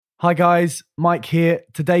Hi guys, Mike here.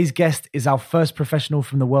 Today's guest is our first professional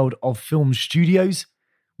from the world of film studios.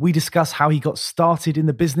 We discuss how he got started in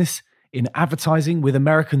the business in advertising, with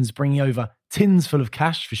Americans bringing over tins full of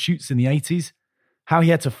cash for shoots in the 80s, how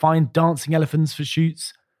he had to find dancing elephants for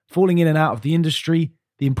shoots, falling in and out of the industry,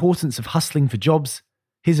 the importance of hustling for jobs,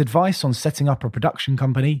 his advice on setting up a production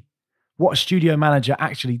company, what a studio manager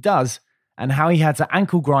actually does, and how he had to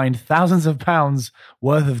ankle grind thousands of pounds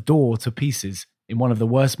worth of door to pieces in one of the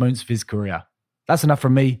worst moments of his career. That's enough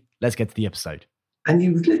from me. Let's get to the episode. And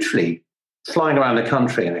you literally flying around the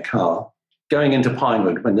country in a car, going into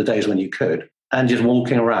Pinewood when the days when you could, and just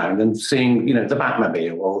walking around and seeing, the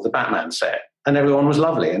Batmobile or the Batman set. And everyone was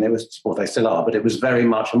lovely, and it was, well, they still are, but it was very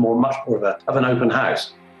much much more of an open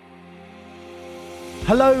house.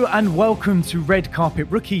 Hello and welcome to Red Carpet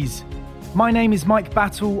Rookies. My name is Mike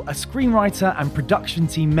Battle, a screenwriter and production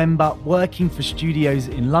team member working for studios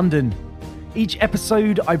in London. Each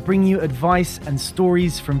episode, I bring you advice and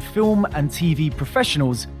stories from film and TV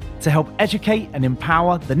professionals to help educate and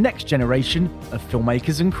empower the next generation of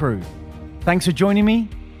filmmakers and crew. Thanks for joining me.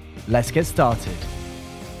 Let's get started.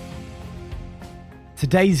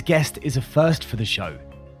 Today's guest is a first for the show.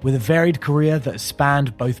 With a varied career that has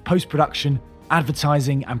spanned both post-production,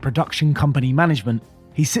 advertising, and production company management,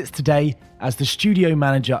 he sits today as the studio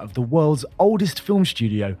manager of the world's oldest film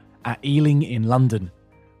studio at Ealing in London.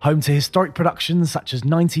 Home to historic productions such as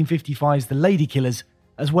 1955's The Ladykillers,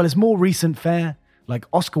 as well as more recent fare like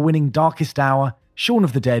Oscar-winning Darkest Hour, Shaun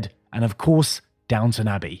of the Dead, and of course, Downton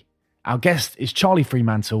Abbey. Our guest is Charlie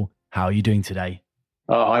Fremantle. How are you doing today?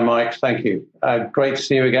 Oh, hi, Mike. Thank you. Great to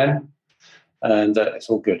see you again. And it's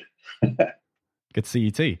all good. Good to see you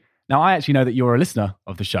too. Now, I actually know that you're a listener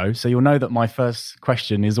of the show, so you'll know that my first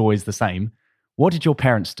question is always the same. What did your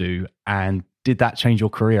parents do, and did that change your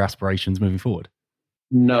career aspirations moving forward?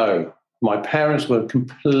 No, my parents were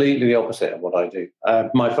completely the opposite of what I do.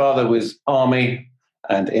 My father was army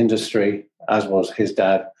and industry, as was his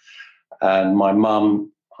dad. And my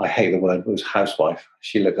mum, I hate the word, was housewife.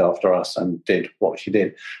 She looked after us and did what she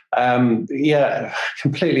did.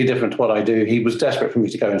 Completely different to what I do. He was desperate for me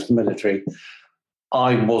to go into the military.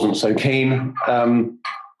 I wasn't so keen.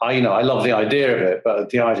 I love the idea of it, but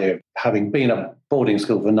the idea of having been at boarding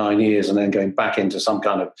school for 9 years and then going back into some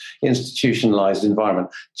kind of institutionalized environment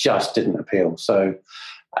just didn't appeal. So,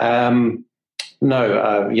 I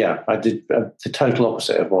did the total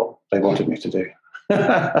opposite of what they wanted me to do.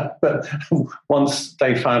 But once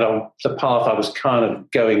they found out the path I was kind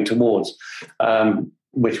of going towards,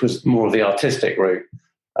 which was more of the artistic route,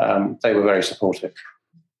 they were very supportive.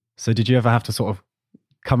 So did you ever have to sort of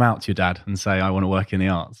come out to your dad and say, I want to work in the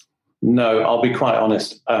arts? No, I'll be quite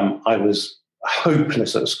honest. I was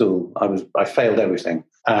hopeless at school. I failed everything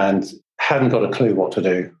and hadn't got a clue what to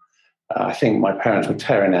do. I think my parents were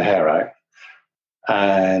tearing their hair out.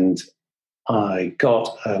 And I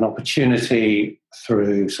got an opportunity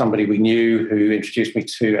through somebody we knew who introduced me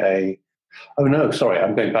to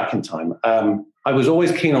I'm going back in time. I was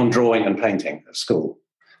always keen on drawing and painting at school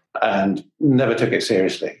and never took it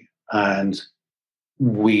seriously. And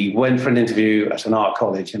we went for an interview at an art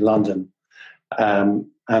college in London.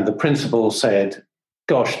 And the principal said,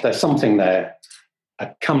 gosh, there's something there.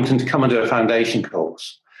 Come and do a foundation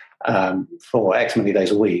course for X many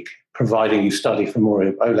days a week, providing you study for more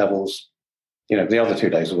O-levels, the other 2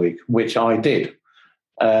 days a week, which I did.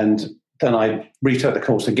 And then I retook the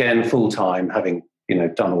course again full-time, having,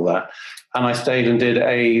 done all that. And I stayed and did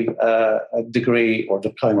a degree or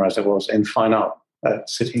diploma, as it was, in fine art at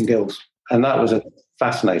City and Guilds. And that was a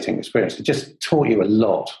fascinating experience. It just taught you a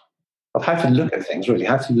lot of how to look at things, really,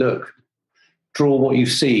 how to draw what you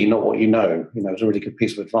see, not what you know. It was a really good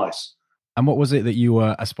piece of advice. And what was it that you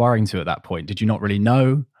were aspiring to at that point? Did you not really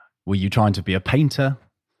know? Were you trying to be a painter?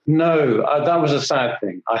 No, that was a sad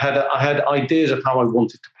thing. I had ideas of how I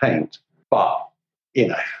wanted to paint, but,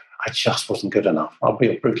 I just wasn't good enough. I'll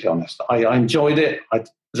be brutally honest. I enjoyed it. I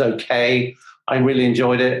was okay. I really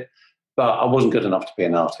enjoyed it, but I wasn't good enough to be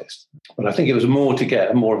an artist. But I think it was more to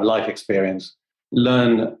get more of a life experience,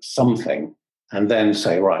 learn something, and then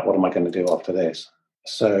say, right, what am I going to do after this?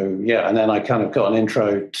 So, and then I kind of got an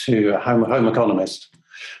intro to a home economist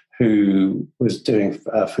who was doing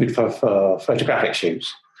food for photographic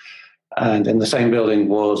shoots. And in the same building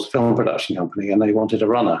was a film production company, and they wanted a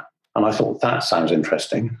runner. And I thought, that sounds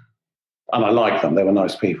interesting. And I liked them. They were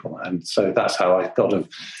nice people. And so that's how I got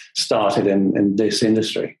started in this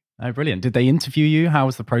industry. Oh, brilliant. Did they interview you? How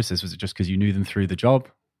was the process? Was it just because you knew them through the job?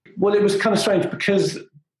 Well, it was kind of strange because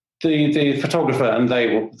the photographer and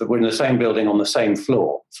they were in the same building on the same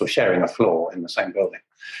floor, so sharing a floor in the same building.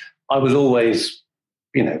 I was always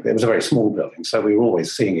it was a very small building, so we were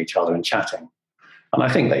always seeing each other and chatting. And I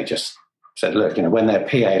think they just said, look, when their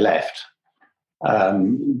PA left,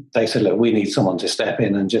 they said, look, we need someone to step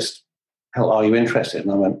in and just help. Are you interested?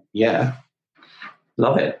 And I went, yeah,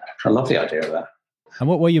 love it. I love the idea of that. And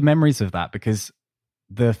what were your memories of that? Because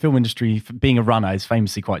the film industry, being a runner, is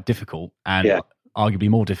famously quite difficult, and arguably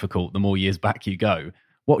more difficult the more years back you go.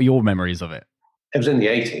 What were your memories of it? It was in the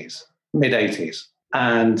 80s, mid-80s.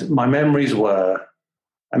 And my memories were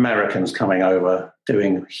Americans coming over,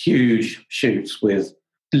 doing huge shoots with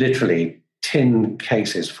literally tin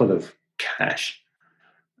cases full of cash.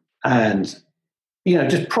 And,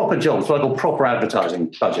 just proper jobs, what I call proper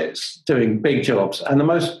advertising budgets, doing big jobs. And the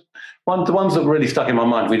ones that really stuck in my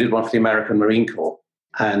mind, we did one for the American Marine Corps.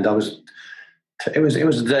 And it was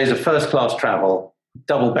the days of first class travel,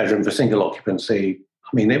 double bedroom for single occupancy. I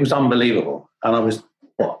mean, it was unbelievable. And I was,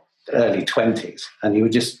 early 20s. And you were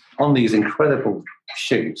just on these incredible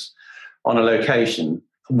shoots on a location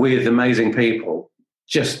with amazing people,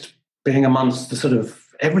 just being amongst the sort of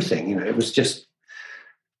everything. It was just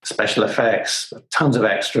special effects, tons of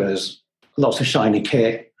extras, lots of shiny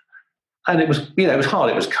kit. And it was, it was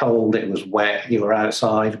hard. It was cold. It was wet. You were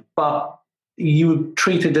outside. But you were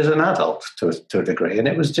treated as an adult to a degree. And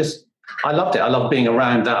it was just, I loved it. I loved being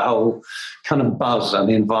around that whole kind of buzz and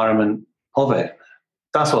the environment of it.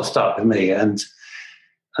 That's what stuck with me. And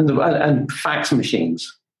fax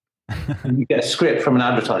machines. You get a script from an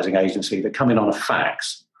advertising agency that come in on a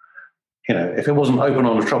fax. If it wasn't open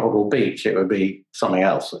on a tropical beach, it would be something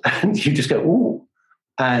else. And you just go, ooh.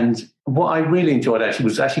 And what I really enjoyed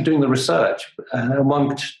was doing the research. And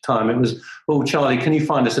one time it was, oh, Charlie, can you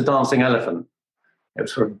find us a dancing elephant? It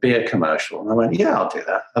was for a beer commercial. And I went, yeah, I'll do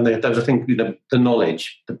that. And there was a thing, the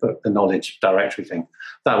knowledge, the book, the knowledge directory thing.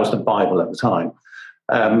 That was the Bible at the time.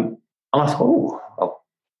 And I thought, oh, I'll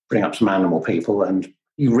bring up some animal people. And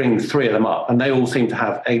you ring 3 of them up, and they all seem to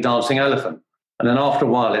have a dancing elephant. And then after a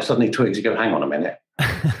while, it suddenly twigs, you go, hang on a minute.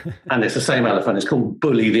 And it's the same elephant. It's called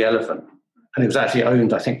Bully the Elephant. And it was actually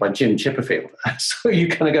owned, I think, by Jim Chipperfield. So you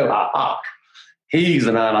kind of go, he's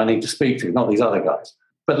the man I need to speak to, not these other guys.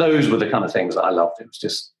 But those were the kind of things that I loved. It was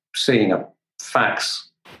just seeing a fax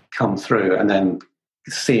come through and then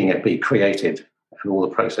seeing it be created and all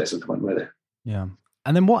the processes that went with it. Yeah.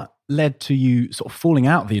 And then what led to you sort of falling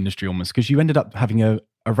out of the industry almost? Because you ended up having a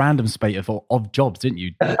random spate of jobs, didn't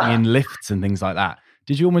you? In lifts and things like that.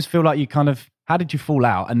 Did you almost feel like you how did you fall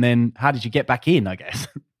out? And then how did you get back in, I guess?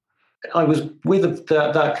 I was with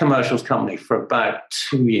that commercials company for about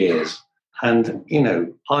 2 years. And,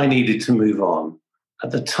 I needed to move on at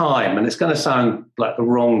the time. And it's going to sound like the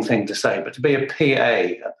wrong thing to say, but to be a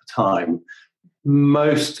PA at the time,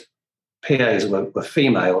 most PAs were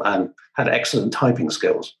female and had excellent typing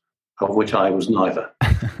skills, of which I was neither.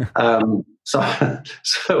 So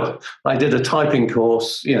I did a typing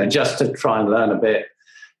course, just to try and learn a bit.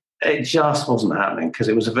 It just wasn't happening because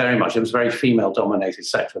it was a very female-dominated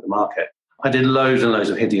sector of the market. I did loads and loads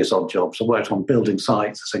of hideous odd jobs. I worked on building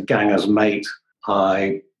sites as a ganger's mate.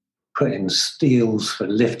 I put in steels for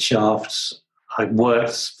lift shafts. I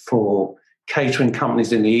worked for catering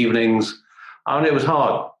companies in the evenings. And it was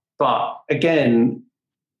hard. But again,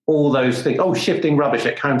 all those things. Oh, shifting rubbish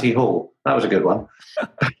at County Hall. That was a good one.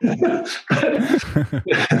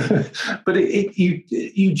 But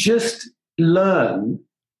you just learn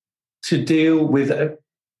to deal with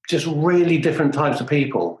just really different types of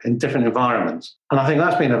people in different environments. And I think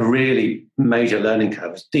that's been a really major learning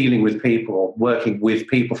curve, is dealing with people, working with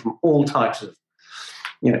people from all types of,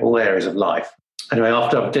 all areas of life. Anyway,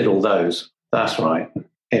 after I did all those, that's right,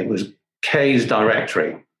 it was Kay's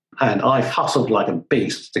directory. And I hustled like a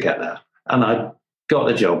beast to get there. And I got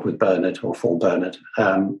the job with Bernard, or for Bernard.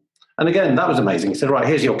 And again, that was amazing. He said, right,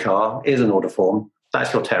 here's your car, here's an order form,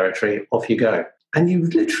 that's your territory, off you go. And you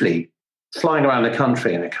literally flying around the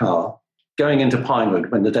country in a car, going into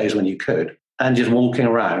Pinewood when the days when you could, and just walking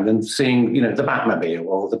around and seeing, the Batmobile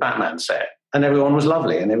or the Batman set. And everyone was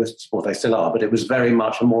lovely. And it was, well, they still are, but it was very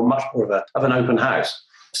much much more of an open house.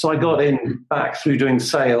 So I got in back through doing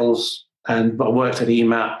sales, and I worked at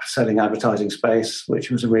EMAP selling advertising space,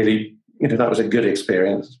 which was a really, that was a good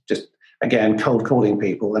experience. Just, again, cold calling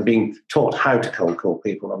people and being taught how to cold call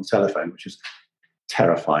people on the telephone, which is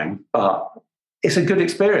terrifying. But it's a good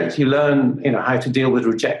experience. You learn, how to deal with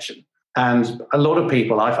rejection. And a lot of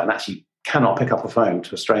people I find actually cannot pick up a phone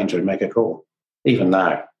to a stranger and make a call, even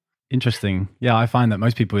now. Interesting. Yeah, I find that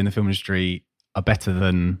most people in the film industry are better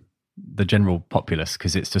than the general populace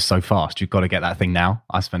because it's just so fast. You've got to get that thing now.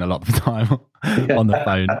 I spend a lot of time on the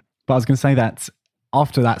phone. But I was going to say that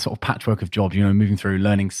after that sort of patchwork of jobs, moving through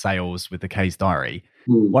learning sales with the K's Diary,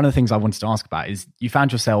 one of the things I wanted to ask about is you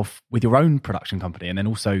found yourself with your own production company and then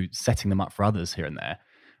also setting them up for others here and there.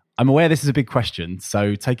 I'm aware this is a big question,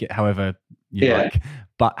 so take it however you like.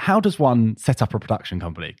 But how does one set up a production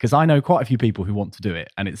company? Because I know quite a few people who want to do it,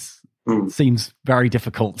 and it seems very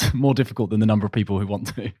difficult, more difficult than the number of people who want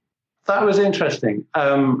to. That was interesting.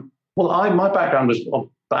 My background was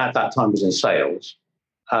at that time was in sales.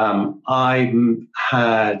 There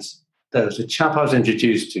was a chap I was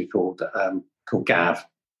introduced to called Gav,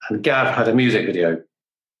 and Gav had a music video,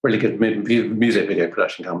 really good music video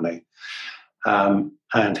production company.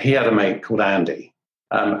 And he had a mate called Andy.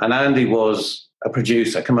 And Andy was a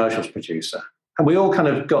producer, commercials producer. And we all kind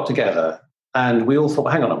of got together and we all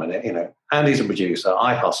thought, hang on a minute, Andy's a producer,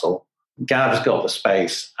 I hustle, Gav's got the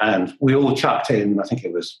space. And we all chucked in, I think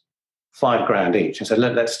it was $5,000 each, and said,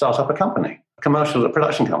 let's start up a company, a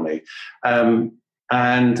production company. And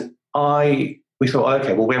we thought,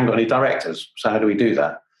 okay, well, we haven't got any directors, so how do we do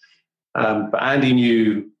that? But Andy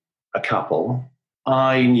knew a couple.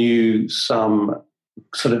 I knew some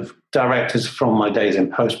sort of directors from my days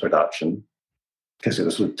in post-production, because it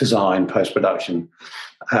was with design, post-production.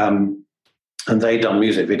 And they'd done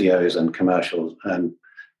music videos and commercials, and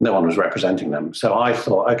no one was representing them. So I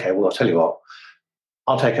thought, okay, well, I'll tell you what,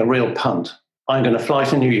 I'll take a real punt. I'm going to fly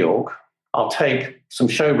to New York. I'll take some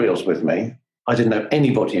show reels with me. I didn't know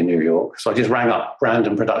anybody in New York, so I just rang up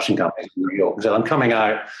random production companies in New York and said, I'm coming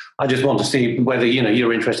out. I just want to see whether,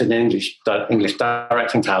 you're interested in English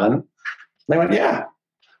directing talent. They went, yeah.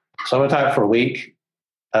 So I went out for a week.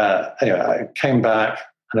 Anyway, I came back,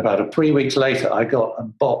 and about 3 weeks later, I got a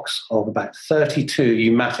box of about 32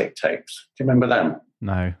 U-matic tapes. Do you remember them?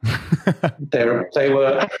 No. They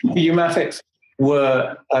were U-matics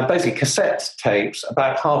were basically cassette tapes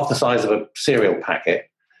about half the size of a cereal packet,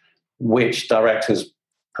 which directors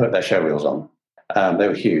put their show reels on. They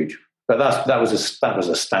were huge, but that was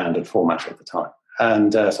a standard format at the time.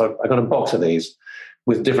 And so I got a box of these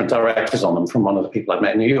with different directors on them from one of the people I'd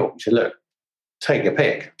met in New York. She said, look, take your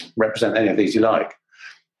pick, represent any of these you like.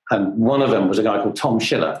 And one of them was a guy called Tom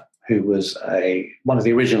Schiller, who was one of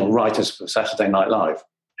the original writers for Saturday Night Live.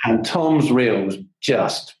 And Tom's reel was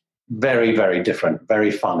just very, very different, very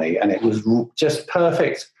funny, and it was just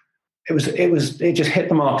perfect. It just hit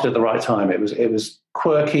the market at the right time. It was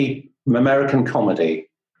quirky American comedy,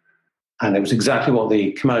 and it was exactly what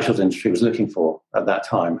the commercials industry was looking for at that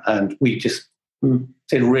time. And we just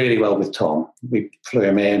did really well with Tom. We flew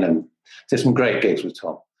him in and did some great gigs with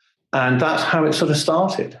Tom, and that's how it sort of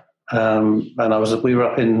started. And we were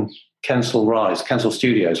up in Kensal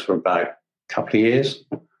Studios for about a couple of years,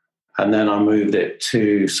 and then I moved it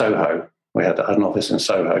to Soho. We had an office in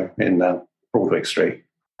Soho in Broadwick Street.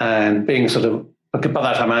 And being sort of, by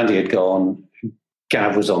that time Andy had gone,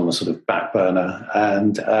 Gav was on the sort of back burner.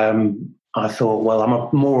 And I thought, well, I'm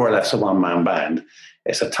more or less a one-man band.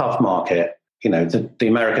 It's a tough market. The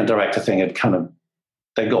American director thing had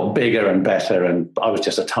they got bigger and better. And I was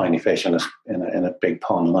just a tiny fish in a big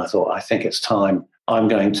pond. And I thought, I think it's time. I'm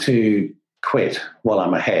going to quit while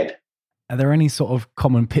I'm ahead. Are there any sort of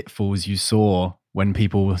common pitfalls you saw when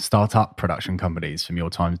people start up production companies from your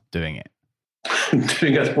time doing it?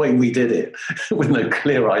 Doing it the way we did it with no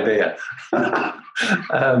clear idea.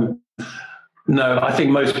 No, I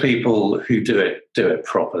think most people who do it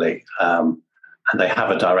properly, and they have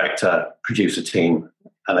a director, producer team,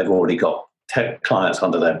 and they've already got 10 clients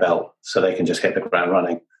under their belt, so they can just hit the ground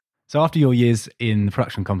running. So after your years in the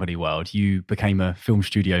production company world, you became a film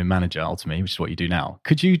studio manager ultimately, which is what you do now.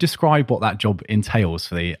 Could you describe what that job entails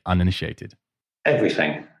for the uninitiated?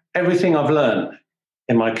 Everything I've learned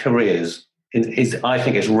in my careers I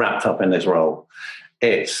think is wrapped up in this role.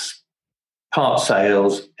 It's part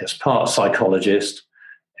sales, it's part psychologist,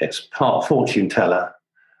 it's part fortune teller,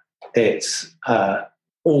 it's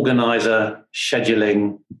organizer,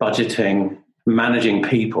 scheduling, budgeting, managing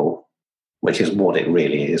people, which is what it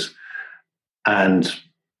really is, and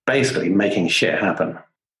basically making shit happen.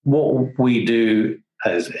 What we do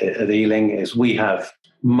at Ealing is we have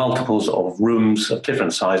multiples of rooms of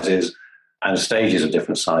different sizes and stages of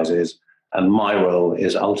different sizes. And my role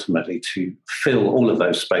is ultimately to fill all of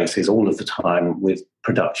those spaces all of the time with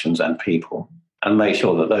productions and people, and make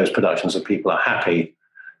sure that those productions and people are happy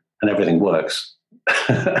and everything works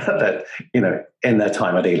that, in their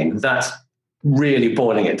time at Ealing. That's really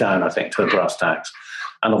boiling it down, I think, to a brass tacks,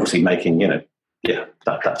 and obviously making,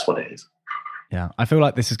 that's what it is. Yeah, I feel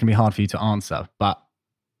like this is going to be hard for you to answer, but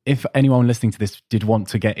if anyone listening to this did want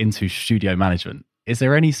to get into studio management, is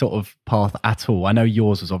there any sort of path at all? I know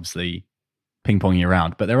yours was obviously ping-ponging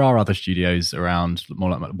around. But there are other studios around, more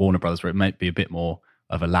like Warner Brothers, where it might be a bit more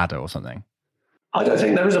of a ladder or something. I don't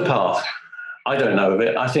think there is a path. I don't know of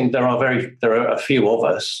it. I think there are a few of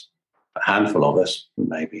us, a handful of us,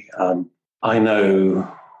 maybe. I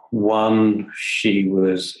know one, she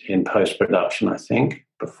was in post-production, I think,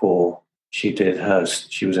 before she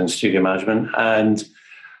was in studio management. And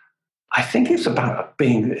I think it's a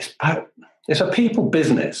people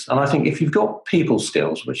business. And I think if you've got people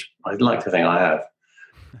skills, which I'd like to think I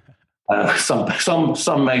have,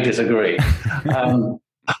 some may disagree.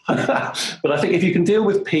 But I think if you can deal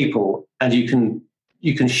with people and you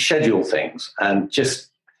can schedule things and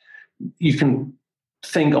you can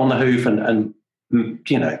think on the hoof and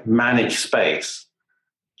manage space,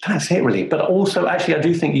 that's it really. But also, actually, I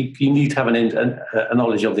do think you need to have a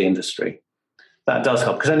knowledge of the industry. That does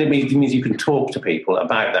help, because then it means you can talk to people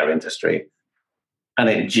about their industry, and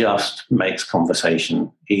it just makes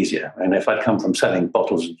conversation easier. And if I'd come from selling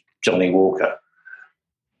bottles of Johnny Walker,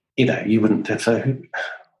 you wouldn't say,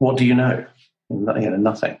 what do you know?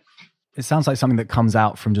 Nothing. It sounds like something that comes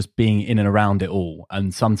out from just being in and around it all.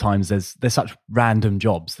 And sometimes there's such random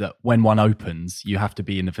jobs that when one opens, you have to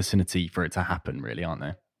be in the vicinity for it to happen, really, aren't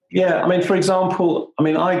they? Yeah. I mean, for example,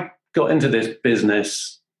 I got into this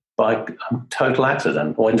business by total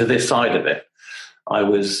accident, or into this side of it. I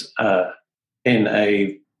was in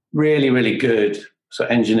a really, really good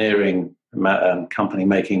engineering company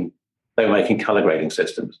they were making color grading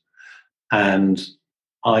systems. And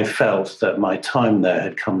I felt that my time there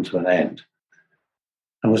had come to an end,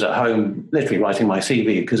 and was at home literally writing my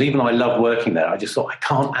CV, because even though I loved working there, I just thought, I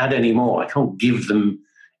can't add any more. I can't give them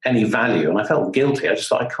any value. And I felt guilty. I just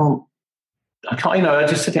thought, I can't, I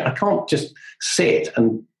can't just sit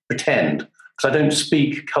and pretend, because I don't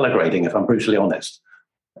speak color grading, if I'm brutally honest.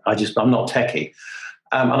 I'm not techie.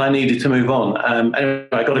 And I needed to move on. Anyway,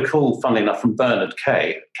 I got a call, funnily enough, from Bernard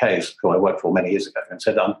Case, who I worked for many years ago, and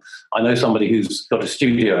said, I know somebody who's got a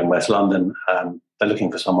studio in West London. They're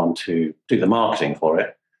looking for someone to do the marketing for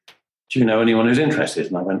it. Do you know anyone who's interested?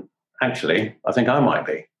 And I went, actually, I think I might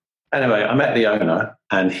be. Anyway, I met the owner,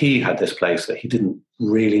 and he had this place that he didn't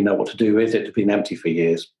really know what to do with. It had been empty for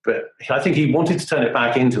years. But I think he wanted to turn it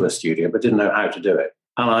back into a studio, but didn't know how to do it.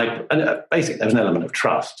 And basically, there was an element of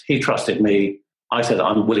trust. He trusted me. I said,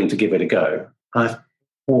 I'm willing to give it a go. I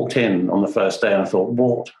walked in on the first day and I thought,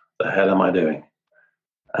 what the hell am I doing?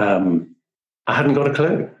 I hadn't got a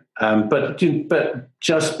clue. But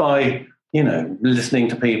just by, listening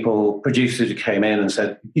to people, producers who came in and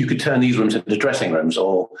said, you could turn these rooms into dressing rooms,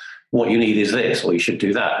 or what you need is this, or you should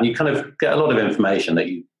do that. And you kind of get a lot of information that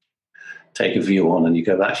you take a view on, and you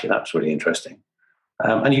go, actually, that's really interesting.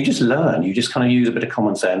 And you just learn. You just kind of use a bit of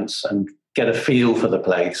common sense and get a feel for the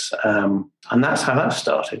place. And that's how that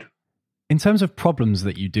started. In terms of problems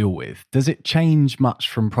that you deal with, does it change much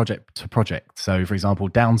from project to project? So, for example,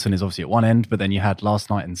 Downton is obviously at one end, but then you had Last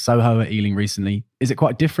Night in Soho at Ealing recently. Is it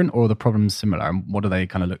quite different, or are the problems similar? And what do they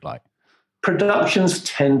kind of look like? Productions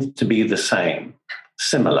tend to be the same,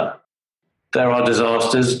 similar. There are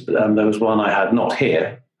disasters. There was one I had, not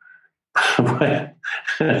here.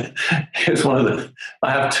 It's one of the.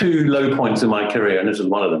 I have two low points in my career, and this was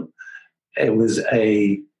one of them. It was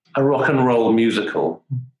a rock and roll musical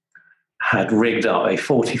had rigged up a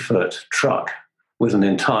 40-foot truck with an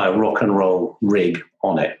entire rock and roll rig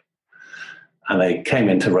on it, and they came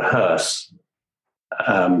in to rehearse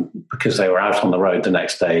because they were out on the road the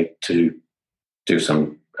next day to do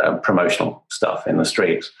some promotional stuff in the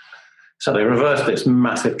streets. So they reversed this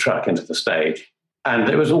massive truck into the stage, and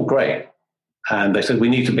it was all great. And they said, we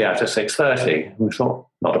need to be out at 6:30. We thought,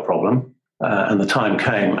 not a problem. And the time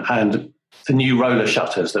came, and the new roller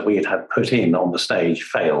shutters that we had put in on the stage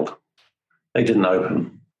failed. They didn't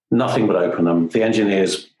open. Nothing would open them. The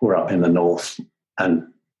engineers were up in the north, and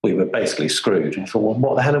we were basically screwed. And I thought, well,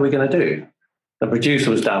 what the hell are we going to do? The producer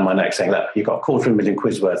was down my neck saying, look, you've got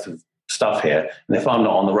 £250,000 worth of stuff here, and if I'm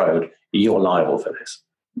not on the road, you're liable for this.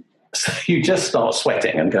 So you just start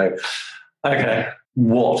sweating and go, okay,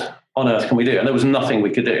 what on earth can we do? And there was nothing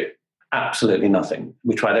we could do. Absolutely nothing.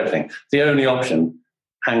 We tried everything. The only option,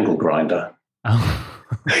 angle grinder.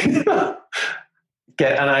 Oh.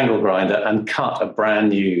 Get an angle grinder and cut a brand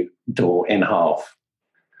new door in half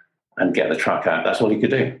and get the truck out. That's all you could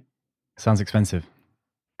do. Sounds expensive.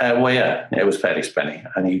 Well, yeah, it was fairly spenny.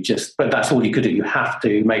 But that's all you could do. You have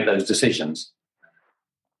to make those decisions.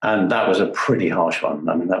 And that was a pretty harsh one.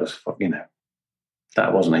 I mean, that was,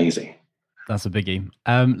 that wasn't easy. That's a biggie.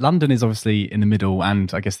 London is obviously in the middle,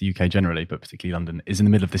 and I guess the UK generally, but particularly London, is in the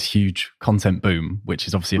middle of this huge content boom, which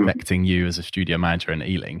is obviously affecting you as a studio manager in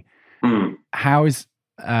Ealing. How is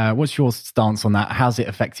What's your stance on that? How's it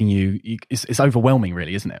affecting you? It's overwhelming,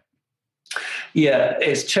 really, isn't it? Yeah,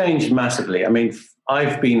 it's changed massively. I mean,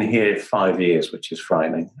 I've been here 5 years, which is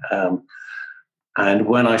frightening. And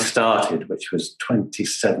when I started, which was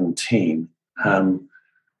 2017,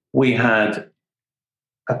 we had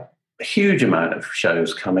a huge amount of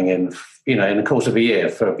shows coming in, in the course of a year,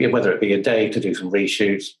 for whether it be a day to do some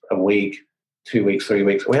reshoots, a week, 2 weeks, 3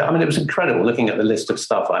 weeks. I mean, it was incredible looking at the list of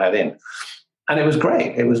stuff I had in. And it was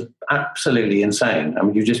great. It was absolutely insane. I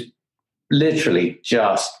mean, you just literally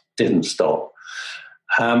just didn't stop.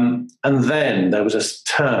 And then there was a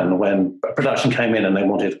turn when production came in and they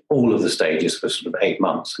wanted all of the stages for sort of 8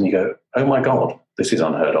 months. And you go, oh my God, this is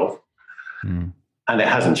unheard of. And it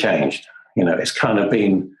hasn't changed. It's kind of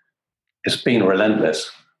been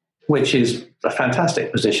relentless, which is a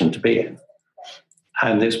fantastic position to be in.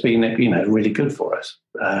 And it's been, really good for us.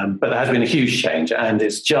 But there has been a huge change. And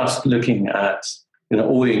it's just looking at,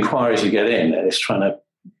 all the inquiries you get in, and it's trying to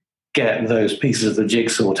get those pieces of the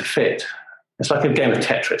jigsaw to fit. It's like a game of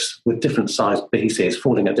Tetris with different sized pieces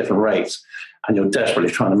falling at different rates. And you're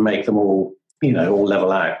desperately trying to make them all, all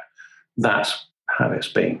level out. That's how it's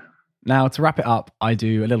been. Now, to wrap it up, I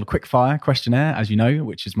do a little quick fire questionnaire, as you know,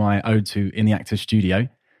 which is my ode to In the Actors Studio.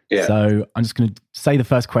 Yeah. So I'm just going to say the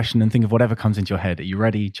first question and think of whatever comes into your head. Are you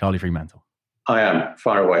ready, Charlie Fremantle? I am.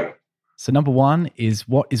 Fire away. So number one is,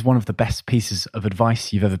 what is one of the best pieces of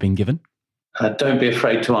advice you've ever been given? Don't be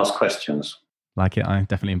afraid to ask questions. Like it. I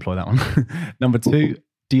definitely employ that one. Number two,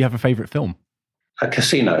 do you have a favourite film? A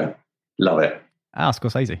Casino. Love it.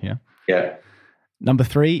 Scorsese, yeah. Yeah. Number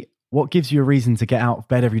three, what gives you a reason to get out of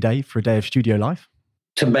bed every day for a day of studio life?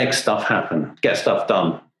 To make stuff happen, get stuff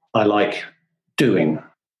done. I like doing.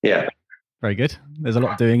 Yeah. Very good. There's a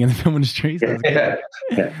lot of doing in the film industry. So yeah.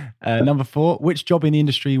 Number four, which job in the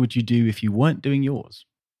industry would you do if you weren't doing yours?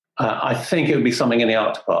 I think it would be something in the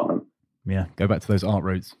art department. Yeah, go back to those art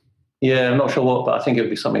roads. Yeah, I'm not sure what, but I think it would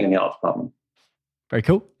be something in the art department. Very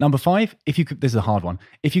cool. Number five, if you could, this is a hard one.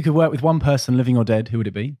 If you could work with one person, living or dead, who would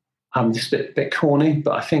it be? Just a bit corny,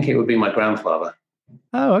 but I think it would be my grandfather.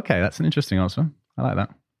 Oh, okay. That's an interesting answer. I like that.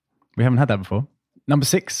 We haven't had that before. Number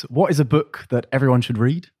six, what is a book that everyone should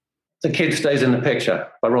read? The Kid Stays in the Picture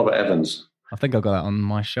by Robert Evans. I think I've got that on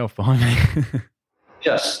my shelf behind me.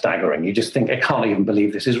 Just staggering. You just think, I can't even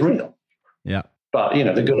believe this is real. Yeah. But,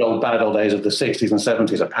 the good old bad old days of the 60s and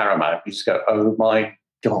 70s at Paramount, you just go, oh my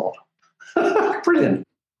God. Brilliant.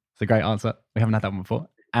 It's a great answer. We haven't had that one before.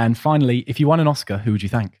 And finally, if you won an Oscar, who would you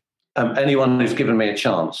thank? Anyone who's given me a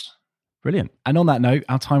chance. Brilliant. And on that note,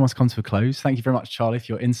 our time has come to a close. Thank you very much, Charlie, for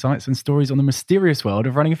your insights and stories on the mysterious world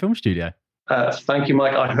of running a film studio. Thank you,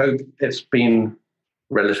 Mike. I hope it's been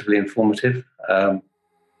relatively informative.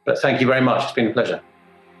 But thank you very much. It's been a pleasure.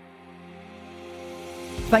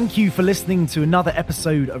 Thank you for listening to another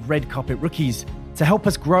episode of Red Carpet Rookies. To help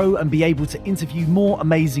us grow and be able to interview more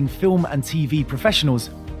amazing film and TV professionals,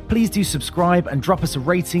 please do subscribe and drop us a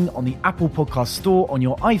rating on the Apple Podcast Store on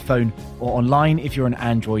your iPhone or online if you're an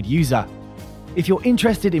Android user. If you're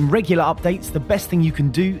interested in regular updates, the best thing you can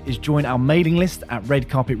do is join our mailing list at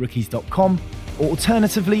redcarpetrookies.com, or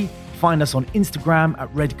alternatively, find us on Instagram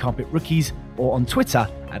at redcarpetrookies or on Twitter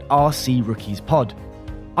at rcrookiespod.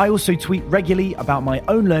 I also tweet regularly about my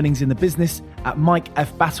own learnings in the business at Mike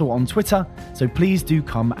F. Battle on Twitter, so please do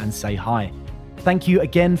come and say hi. Thank you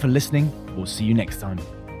again for listening. We'll see you next time.